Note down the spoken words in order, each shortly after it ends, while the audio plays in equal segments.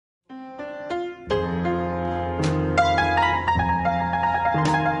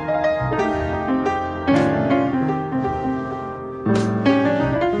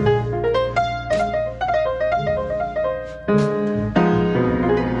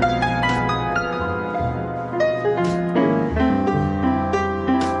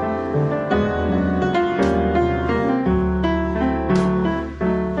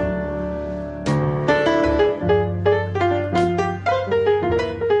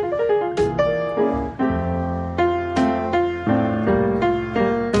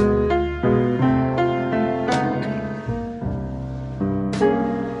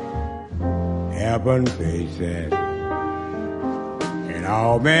stubborn faces in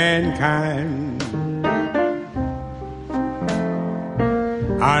all mankind,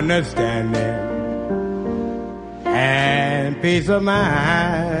 understanding and peace of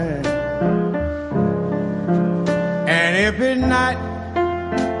mind. And if it's not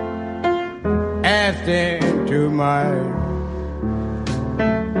asking too much,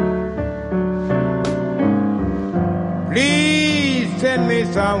 please send me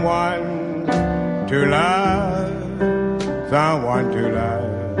someone to love, someone to love.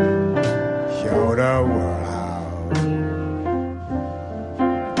 Show the world how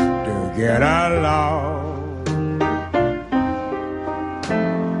to get along.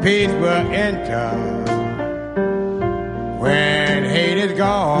 Peace will enter when hate is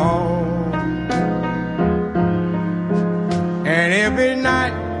gone. And if it's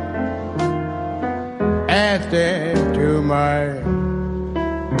not asking too much,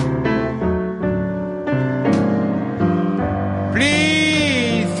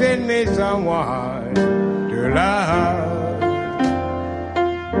 please send me someone to love,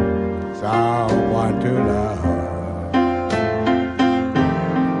 someone to love.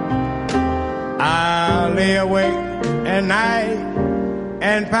 I'll lay awake at night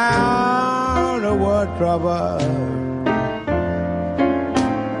and pound the word trouble,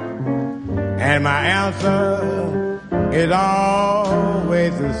 and my answer is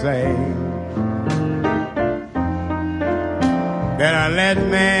always the same. Better let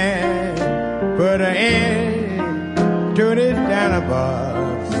man put an end to this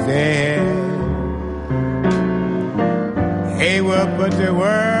cannibal sin. He will put the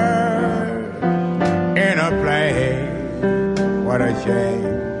world in a place. What a shame,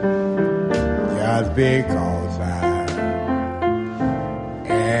 just because I'm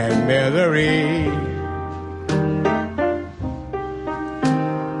in misery.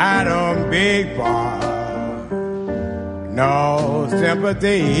 I don't beg for no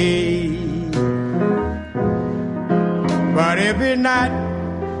sympathy, but if it's not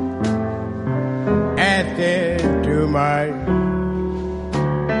asking too much,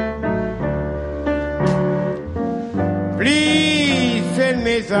 please send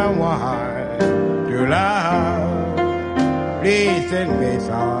me someone to love. Please send me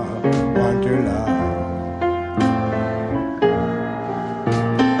someone to love.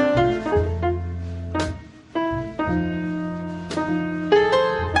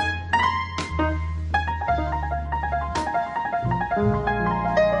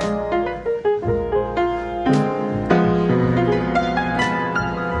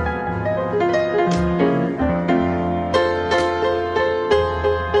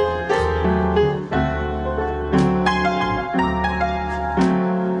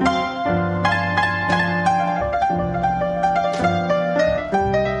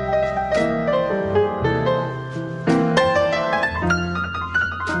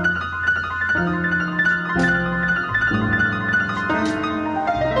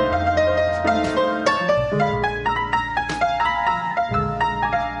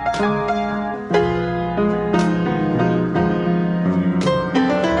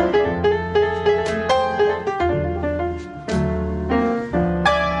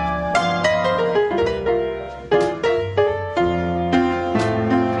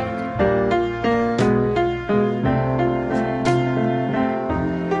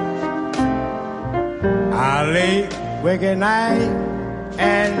 Wicked night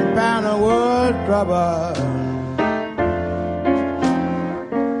and found a wood trouble,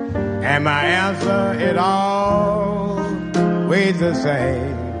 and my answer is always the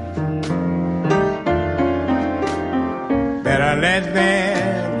same. Better let me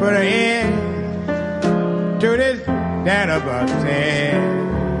put an end to this cannibal sin.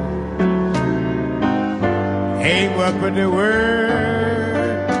 Hate will put the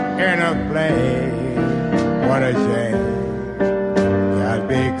word in a place. What a shame, just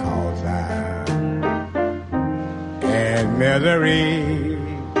because I'm in misery.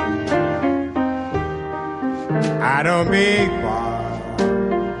 I don't beg for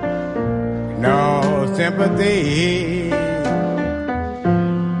no sympathy,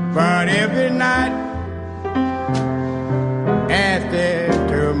 but if it's not asking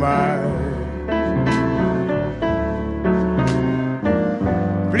too much,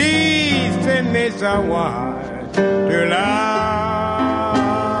 please send me someone to love.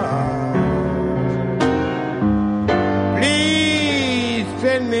 Please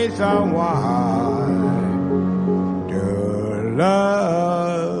send me someone to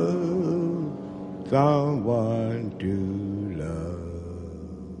love, someone to